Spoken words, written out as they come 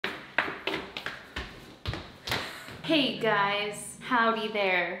Hey guys, howdy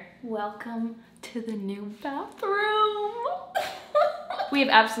there. Welcome to the new bathroom. We have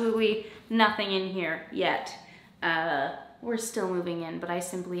absolutely nothing in here yet. We're still moving in, but I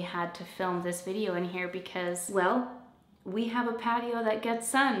simply had to film this video in here because, well, we have a patio that gets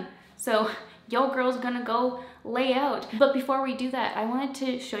sun. So yo girl's gonna go lay out. But before we do that, I wanted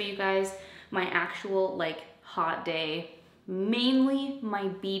to show you guys my actual like hot day, mainly my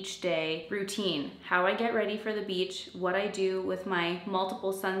beach day routine. How I get ready for the beach, what I do with my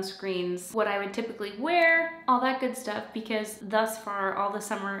multiple sunscreens, what I would typically wear, all that good stuff, because thus far all the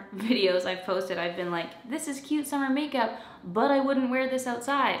summer videos I've posted, I've been like, this is cute summer makeup, but I wouldn't wear this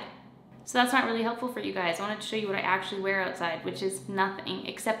outside. So that's not really helpful for you guys. I wanted to show you what I actually wear outside, which is nothing,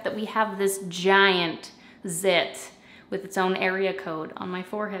 except that we have this giant zit with its own area code on my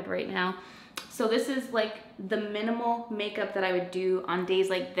forehead right now. So this is like the minimal makeup that I would do on days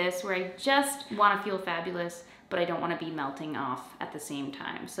like this where I just want to feel fabulous, but I don't want to be melting off at the same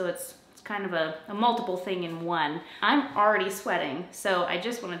time. So it's kind of a multiple thing in one. I'm already sweating, so I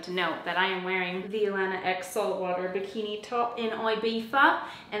just wanted to note that I am wearing the Atlanta X Saltwater bikini top in Ibiza,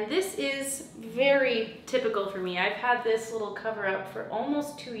 and this is very typical for me. I've had this little cover up for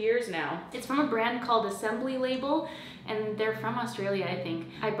almost 2 years now. It's from a brand called Assembly Label, and they're from Australia, I think.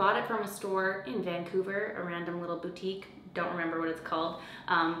 I bought it from a store in Vancouver, a random little boutique. Don't remember what it's called,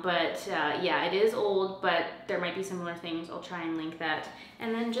 yeah, it is old, but there might be similar things. I'll try and link that.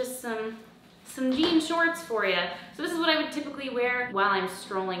 And then just some jean shorts for you. So this is what I would typically wear while I'm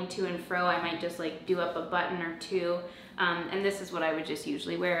strolling to and fro. I might just like do up a button or two, and this is what I would just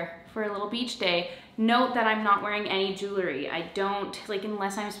usually wear for a little beach day. Note that I'm not wearing any jewelry. I don't, like,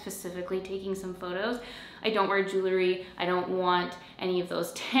 unless I'm specifically taking some photos, I don't wear jewelry. I don't want any of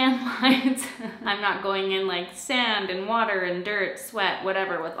those tan lines. I'm not going in like sand and water and dirt, sweat,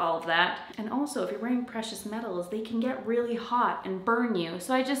 whatever with all of that. And also, if you're wearing precious metals, they can get really hot and burn you.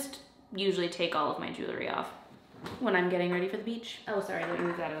 So I just usually take all of my jewelry off when I'm getting ready for the beach. Oh, sorry, let me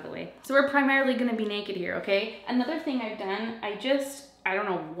move that out of the way. So we're primarily gonna be naked here, okay? Another thing I've done, I don't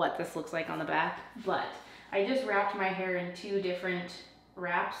know what this looks like on the back, but I just wrapped my hair in 2 different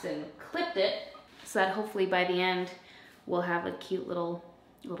wraps and clipped it so that hopefully by the end we'll have a cute little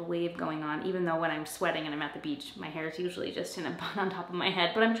wave going on, even though when I'm sweating and I'm at the beach, my hair is usually just in a bun on top of my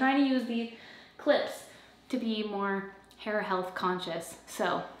head. But I'm trying to use these clips to be more hair health conscious.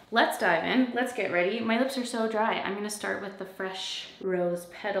 So let's dive in, let's get ready. My lips are so dry. I'm gonna start with the Fresh Rose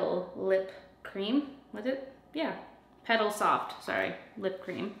Petal Lip Cream. Was it? Yeah, Petal Soft, sorry, lip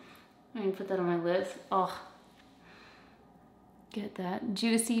cream. I'm gonna put that on my lips. Oh, get that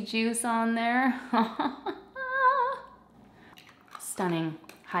juicy juice on there. Stunning,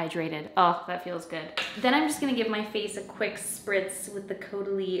 hydrated. Oh, that feels good. Then I'm just gonna give my face a quick spritz with the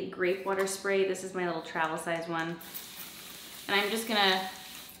Caudalie Grape Water Spray. This is my little travel size one. And I'm just gonna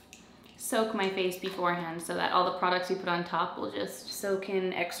soak my face beforehand so that all the products we put on top will just soak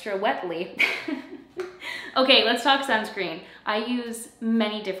in extra wetly. Okay, let's talk sunscreen. I use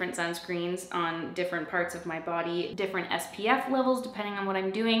many different sunscreens on different parts of my body, different SPF levels depending on what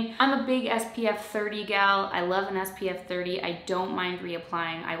I'm doing. I'm a big SPF 30 gal. I love an SPF 30. I don't mind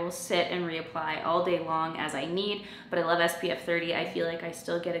reapplying. I will sit and reapply all day long as I need, but I love SPF 30. I feel like I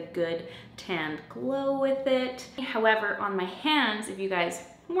still get a good tanned glow with it. However, on my hands, if you guys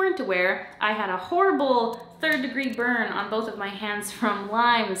weren't aware, I had a horrible 3rd-degree burn on both of my hands from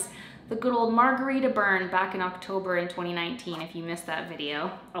limes. The good old margarita burn back in October in 2019. If you missed that video,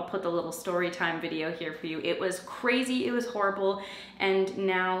 I'll put the little story time video here for you. It was crazy, it was horrible, and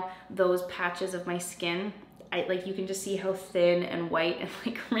now those patches of my skin, you can just see how thin and white and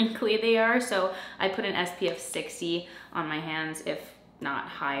like wrinkly they are. So I put an SPF 60 on my hands, if not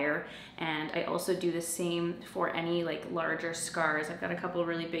higher. And I also do the same for any like larger scars. I've got a couple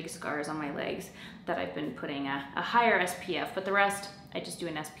really big scars on my legs that I've been putting a higher SPF, but the rest I just do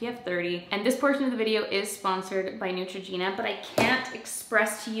an SPF 30. And this portion of the video is sponsored by Neutrogena, but I can't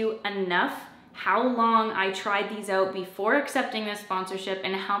express to you enough how long I tried these out before accepting this sponsorship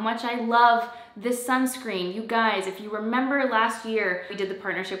and how much I love this sunscreen. You guys, if you remember last year, we did the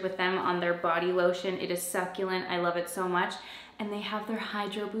partnership with them on their body lotion. It is succulent, I love it so much. And they have their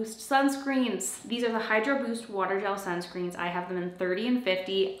Hydro Boost sunscreens. These are the Hydro Boost water gel sunscreens. I have them in 30 and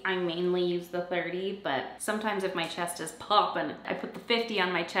 50. I mainly use the 30, but sometimes if my chest is popping, I put the 50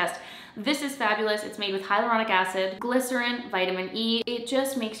 on my chest. This is fabulous. It's made with hyaluronic acid, glycerin, vitamin E. It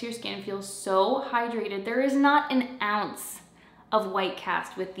just makes your skin feel so hydrated. There is not an ounce of white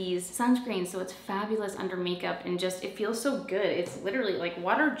cast with these sunscreens, so it's fabulous under makeup and just, it feels so good. It's literally like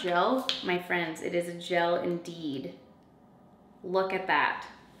water gel, my friends. It is a gel indeed. Look at that.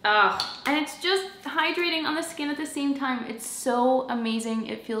 And it's just hydrating on the skin at the same time. It's so amazing.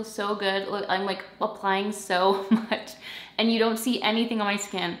 It feels so good. Look, I'm like applying so much and you don't see anything on my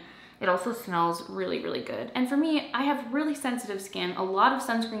skin. It also smells really, really good. And for me, I have really sensitive skin. A lot of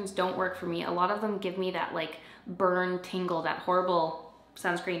sunscreens don't work for me. A lot of them give me that like burn, tingle, that horrible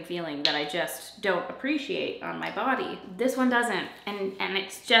sunscreen feeling that I just don't appreciate on my body. This one doesn't, and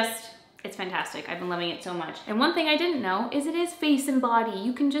it's fantastic. I've been loving it so much. And one thing I didn't know is it is face and body.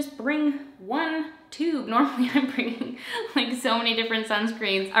 You can just bring one tube. Normally I'm bringing like so many different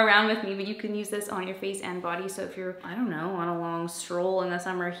sunscreens around with me, but you can use this on your face and body. So if you're, I don't know, on a long stroll in the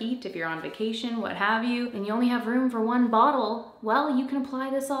summer heat, if you're on vacation, what have you, and you only have room for one bottle, well, you can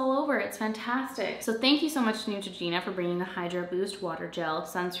apply this all over. It's fantastic. So thank you so much to Neutrogena for bringing the Hydra Boost Water Gel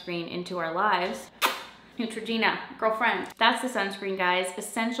Sunscreen into our lives. Neutrogena, girlfriend. That's the sunscreen, guys.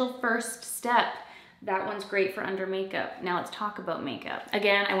 Essential first step. That one's great for under makeup. Now let's talk about makeup.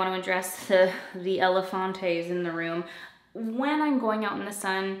 Again, I want to address the elefantes in the room. When I'm going out in the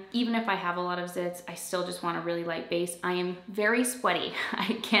sun, even if I have a lot of zits, I still just want a really light base. I am very sweaty.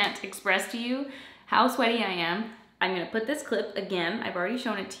 I can't express to you how sweaty I am. I'm gonna put this clip again. I've already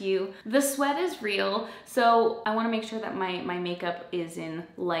shown it to you. The sweat is real, so I wanna make sure that my makeup is in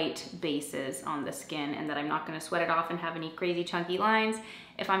light bases on the skin and that I'm not gonna sweat it off and have any crazy chunky lines.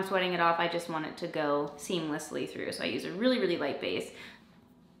 If I'm sweating it off, I just want it to go seamlessly through. So I use a really, really light base.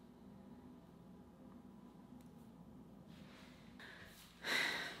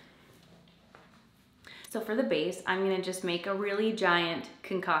 So for the base, I'm gonna just make a really giant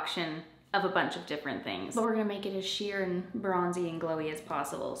concoction of a bunch of different things. But we're gonna make it as sheer and bronzy and glowy as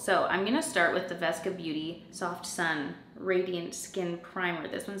possible. So I'm gonna start with the Vesca Beauty Soft Sun Radiant Skin Primer.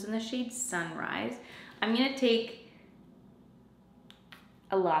 This one's in the shade Sunrise. I'm gonna take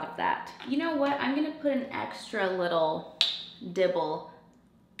a lot of that. You know what? I'm gonna put an extra little dibble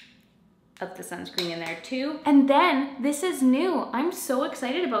of the sunscreen in there too. And then, this is new. I'm so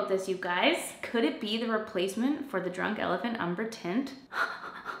excited about this, you guys. Could it be the replacement for the Drunk Elephant Umber Tint?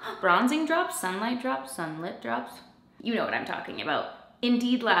 Bronzing drops, sunlight drops, sunlit drops. You know what I'm talking about.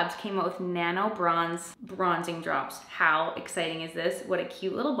 Indeed Labs came out with Nanobronze bronzing drops. How exciting is this? What a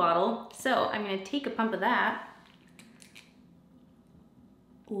cute little bottle. So I'm gonna take a pump of that.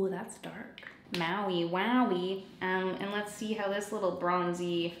 Ooh, that's dark. Maui, wowie. And let's see how this little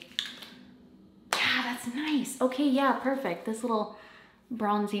bronzy, yeah, that's nice. Okay, yeah, perfect. This little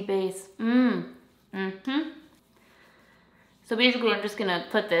bronzy base. So basically I'm just gonna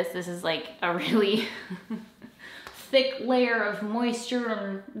put this is like a really thick layer of moisture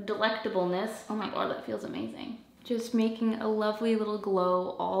and delectableness. Oh my God, that feels amazing. Just making a lovely little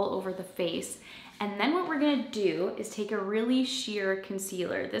glow all over the face. And then what we're gonna do is take a really sheer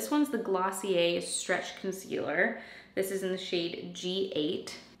concealer. This one's the Glossier Stretch Concealer. This is in the shade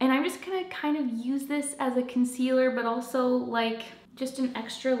G8. And I'm just gonna kind of use this as a concealer, but also like just an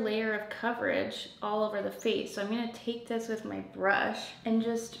extra layer of coverage all over the face. So I'm gonna take this with my brush and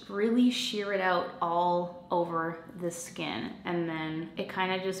just really sheer it out all over the skin. And then it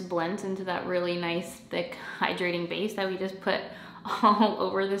kind of just blends into that really nice, thick, hydrating base that we just put all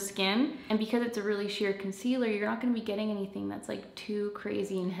over the skin. And because it's a really sheer concealer, you're not gonna be getting anything that's like too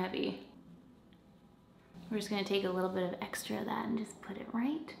crazy and heavy. We're just gonna take a little bit of extra of that and just put it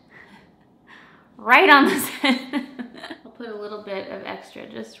right on the skin. I'll put a little bit of extra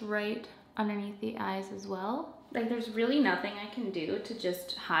just right underneath the eyes as well. Like there's really nothing I can do to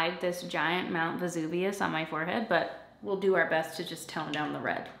just hide this giant Mount Vesuvius on my forehead, but we'll do our best to just tone down the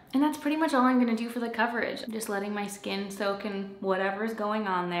red. And that's pretty much all I'm gonna do for the coverage. I'm just letting my skin soak in whatever's going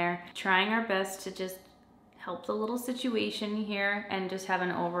on there, trying our best to just help the little situation here and just have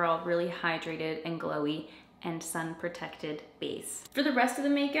an overall really hydrated and glowy and sun protected base. For the rest of the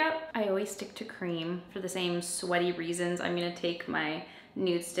makeup, I always stick to cream for the same sweaty reasons. I'm gonna take my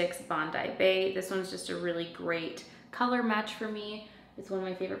Nudestix Bondi Bay. This one's just a really great color match for me. It's one of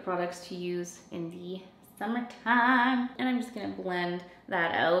my favorite products to use in the summertime. And I'm just gonna blend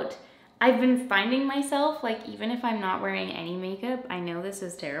that out. I've been finding myself, like even if I'm not wearing any makeup, I know this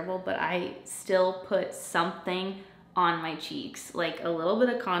is terrible, but I still put something on my cheeks, like a little bit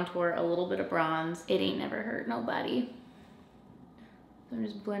of contour, a little bit of bronze. It ain't never hurt nobody. So I'm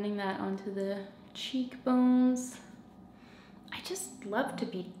just blending that onto the cheekbones. I just love to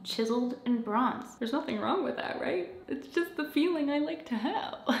be chiseled and bronzed. There's nothing wrong with that, right? It's just the feeling I like to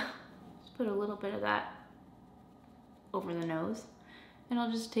have. Just put a little bit of that over the nose. And I'll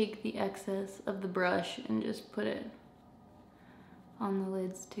just take the excess of the brush and just put it on the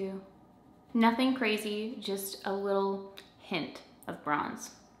lids too. Nothing crazy, just a little hint of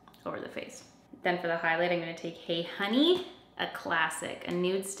bronze over the face. Then for the highlight, I'm gonna take Hey Honey. a classic, a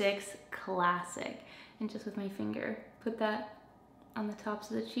Nudestix classic. And just with my finger, put that on the tops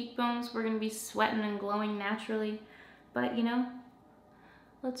of the cheekbones. We're gonna be sweating and glowing naturally, but you know,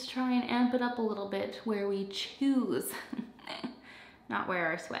 let's try and amp it up a little bit where we choose, not where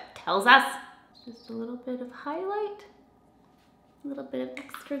our sweat tells us. Just a little bit of highlight, a little bit of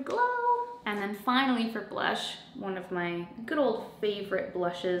extra glow. And then finally for blush, one of my good old favorite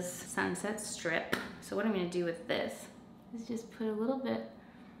blushes, Sunset Strip. So what I'm gonna do with this is just put a little bit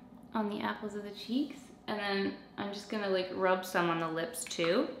on the apples of the cheeks, and then I'm just gonna like rub some on the lips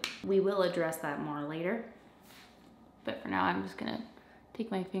too. We will address that more later. But for now, I'm just gonna take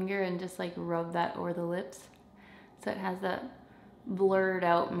my finger and just like rub that over the lips so it has that blurred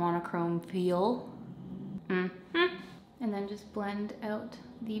out monochrome feel. And then just blend out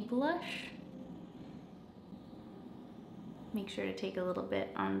the blush. Make sure to take a little bit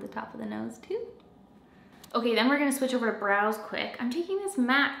on the top of the nose too. Okay, then we're gonna switch over to brows quick. I'm taking this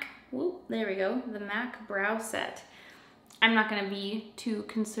MAC, whoop, there we go, the MAC brow set. I'm not gonna be too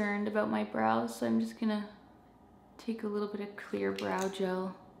concerned about my brows, so I'm just gonna take a little bit of clear brow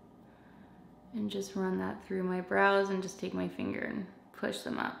gel and just run that through my brows and just take my finger and push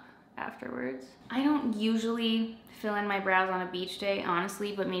them up afterwards. I don't usually fill in my brows on a beach day,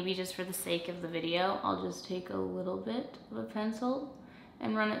 honestly, but maybe just for the sake of the video, I'll just take a little bit of a pencil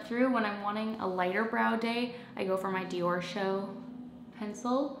and run it through. When I'm wanting a lighter brow day, I go for my Diorshow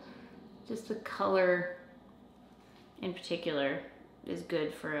pencil. Just the color in particular is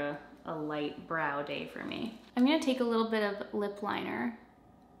good for a light brow day for me. I'm gonna take a little bit of lip liner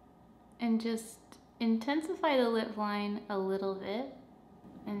and just intensify the lip line a little bit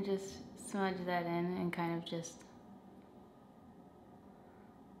and just smudge that in and kind of just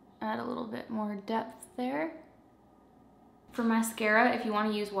add a little bit more depth there. For mascara, if you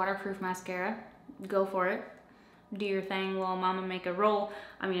want to use waterproof mascara, go for it. Do your thing while mama make a roll.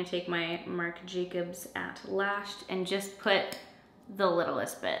 I'm gonna take my Marc Jacobs at Lashed and just put the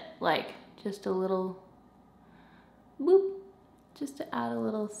littlest bit, like just a little boop, just to add a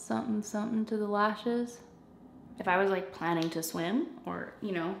little something something to the lashes. If I was like planning to swim, or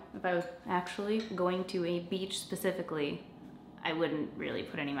you know, if I was actually going to a beach specifically, I wouldn't really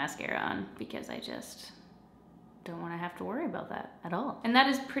put any mascara on because I just don't want to have to worry about that at all. And that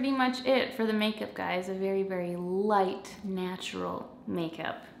is pretty much it for the makeup, guys. A very, very light, natural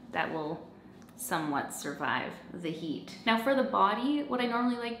makeup that will somewhat survive the heat. Now for the body, what I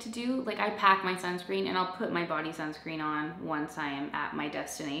normally like to do, like I pack my sunscreen and I'll put my body sunscreen on once I am at my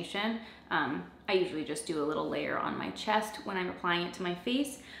destination. I usually just do a little layer on my chest when I'm applying it to my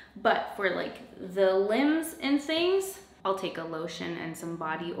face. But for like the limbs and things, I'll take a lotion and some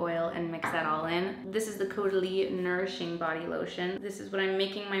body oil and mix that all in. This is the Caudalie Nourishing Body Lotion. This is what I'm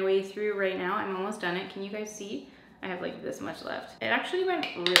making my way through right now. I'm almost done it. Can you guys see? I have like this much left. It actually went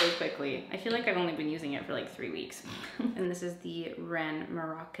really quickly. I feel like I've only been using it for like 3 weeks. And this is the Ren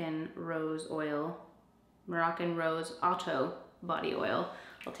Moroccan Rose Oil, Moroccan Rose Auto Body Oil.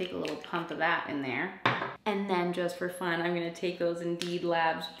 I'll take a little pump of that in there. And then just for fun, I'm gonna take those Indeed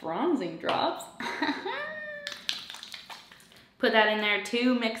Labs bronzing drops. Put that in there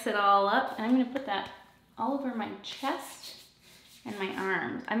too, mix it all up. And I'm gonna put that all over my chest and my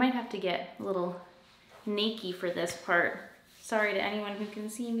arms. I might have to get a little naked for this part. Sorry to anyone who can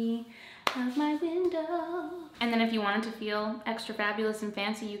see me out my window. And then if you wanted to feel extra fabulous and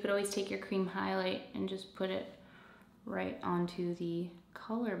fancy, you could always take your cream highlight and just put it right onto the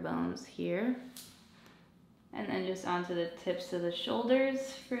collarbones here. And then just onto the tips of the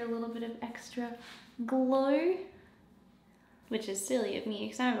shoulders for a little bit of extra glow. Which is silly of me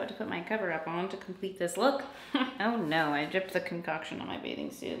because I'm about to put my cover up on to complete this look. Oh no, I dripped the concoction on my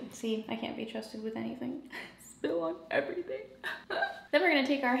bathing suit. See, I can't be trusted with anything. Spill on everything. Then we're gonna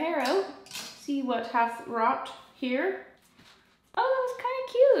take our hair out, see what hath wrought here. Oh,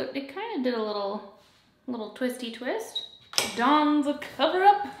 that was kind of cute. It kind of did a little twisty twist. Don the cover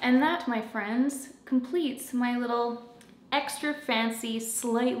up. And that, my friends, completes my little extra fancy,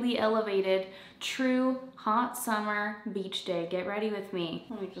 slightly elevated, true hot summer beach day. Get ready with me.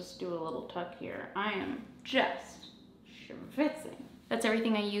 Let me just do a little tuck here. I am just schwitzing. That's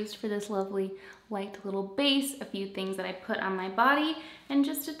everything I used for this lovely light little base, a few things that I put on my body, and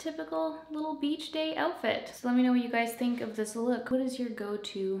just a typical little beach day outfit. So let me know what you guys think of this look. What is your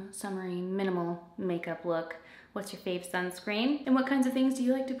go-to summery minimal makeup look? What's your fave sunscreen? And what kinds of things do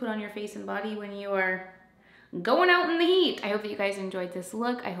you like to put on your face and body when you are going out in the heat. I hope that you guys enjoyed this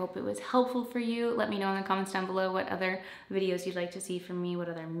look. I hope it was helpful for you. Let me know in the comments down below what other videos you'd like to see from me, what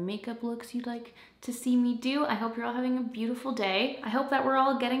other makeup looks you'd like to see me do. I hope you're all having a beautiful day. I hope that we're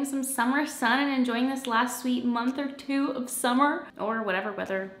all getting some summer sun and enjoying this last sweet month or two of summer, or whatever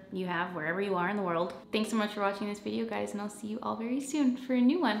weather you have wherever you are in the world. Thanks so much for watching this video, guys, and I'll see you all very soon for a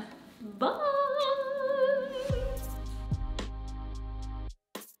new one. Bye!